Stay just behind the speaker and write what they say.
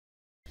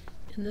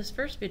In this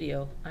first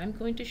video, I'm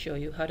going to show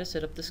you how to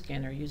set up the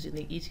scanner using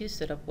the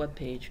EasySetup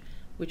webpage,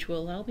 which will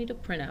allow me to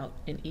print out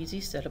an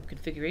EasySetup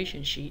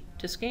configuration sheet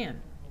to scan.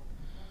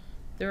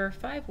 There are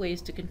 5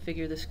 ways to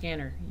configure the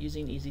scanner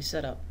using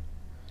EasySetup: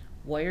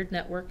 wired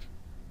network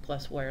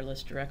plus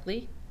wireless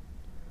directly,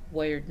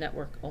 wired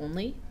network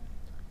only,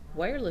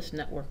 wireless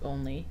network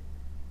only,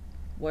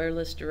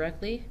 wireless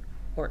directly,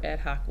 or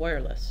ad hoc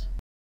wireless.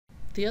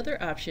 The other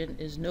option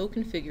is no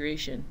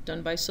configuration,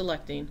 done by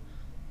selecting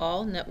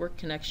all network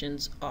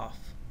connections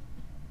off.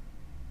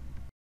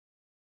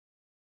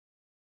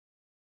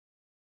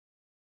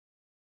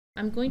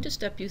 I'm going to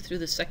step you through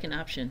the second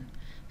option,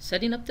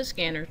 setting up the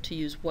scanner to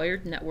use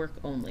wired network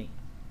only.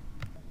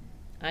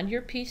 On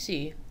your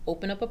PC,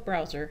 open up a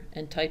browser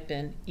and type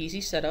in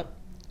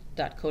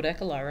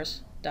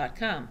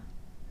easysetup.kodakalaris.com.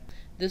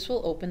 This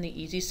will open the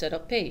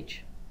EasySetup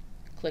page.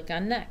 Click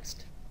on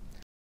Next.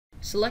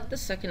 Select the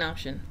second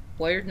option,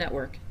 wired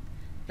network,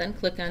 then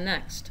click on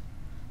Next.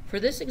 For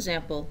this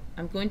example,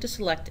 I'm going to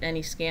select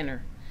any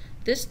scanner.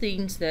 This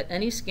means that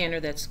any scanner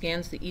that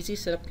scans the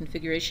EasySetup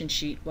configuration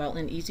sheet while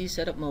in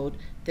EasySetup mode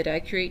that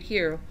I create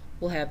here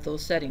will have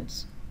those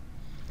settings.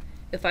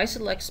 If I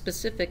select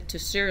specific to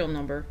serial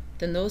number,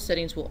 then those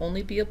settings will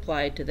only be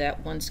applied to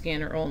that one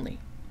scanner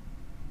only.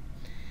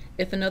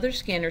 If another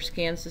scanner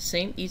scans the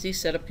same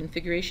EasySetup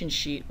configuration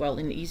sheet while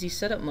in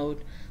EasySetup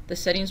mode, the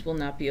settings will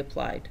not be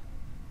applied.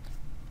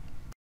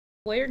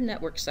 Wired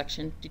network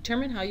section,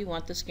 determine how you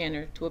want the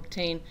scanner to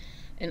obtain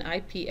an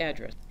IP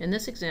address. In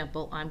this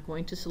example, I'm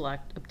going to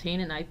select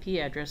Obtain an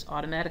IP address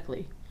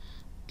automatically,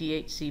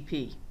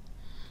 DHCP.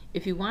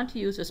 If you want to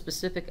use a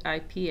specific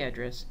IP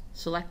address,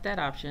 select that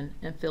option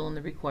and fill in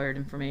the required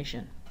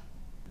information.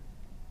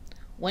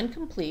 When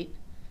complete,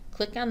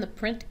 click on the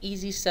Print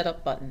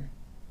EasySetup button.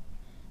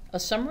 A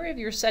summary of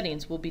your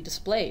settings will be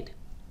displayed.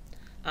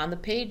 On the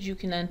page, you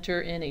can enter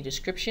in a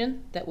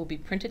description that will be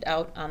printed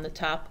out on the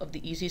top of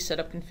the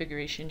EasySetup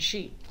configuration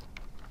sheet.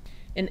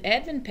 An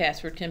admin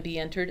password can be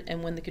entered,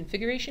 and when the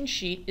configuration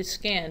sheet is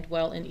scanned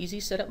while in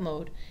EasySetup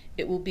mode,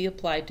 it will be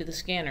applied to the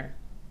scanner.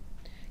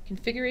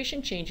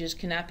 Configuration changes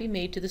cannot be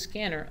made to the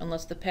scanner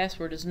unless the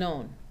password is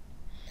known.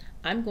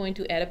 I'm going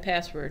to add a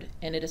password,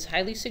 and it is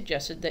highly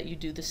suggested that you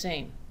do the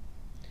same.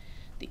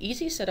 The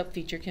EasySetup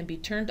feature can be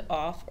turned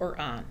off or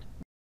on.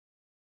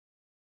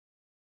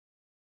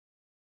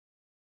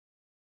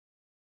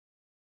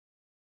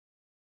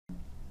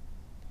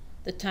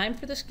 The time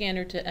for the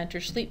scanner to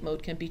enter sleep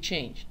mode can be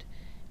changed.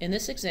 In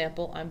this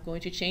example, I'm going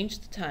to change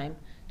the time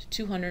to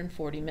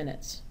 240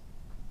 minutes.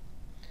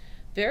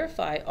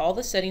 Verify all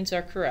the settings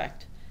are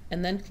correct,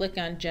 and then click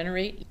on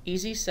Generate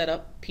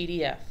EasySetup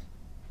PDF.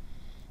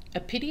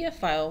 A PDF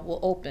file will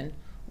open,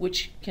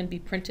 which can be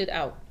printed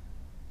out.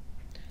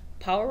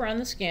 Power on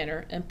the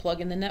scanner and plug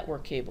in the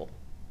network cable.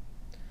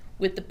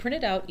 With the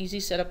printed out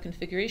EasySetup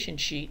configuration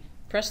sheet,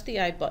 press the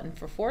I button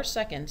for 4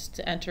 seconds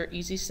to enter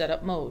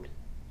EasySetup mode.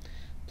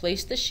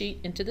 Place the sheet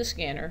into the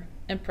scanner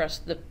and press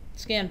the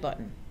Scan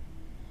button.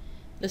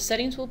 The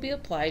settings will be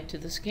applied to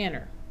the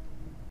scanner.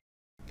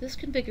 This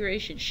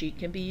configuration sheet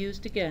can be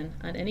used again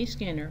on any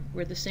scanner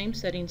where the same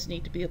settings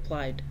need to be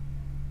applied.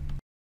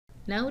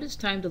 Now it is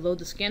time to load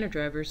the scanner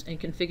drivers and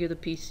configure the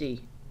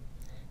PC.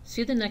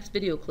 See the next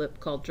video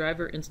clip called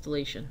Driver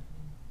Installation.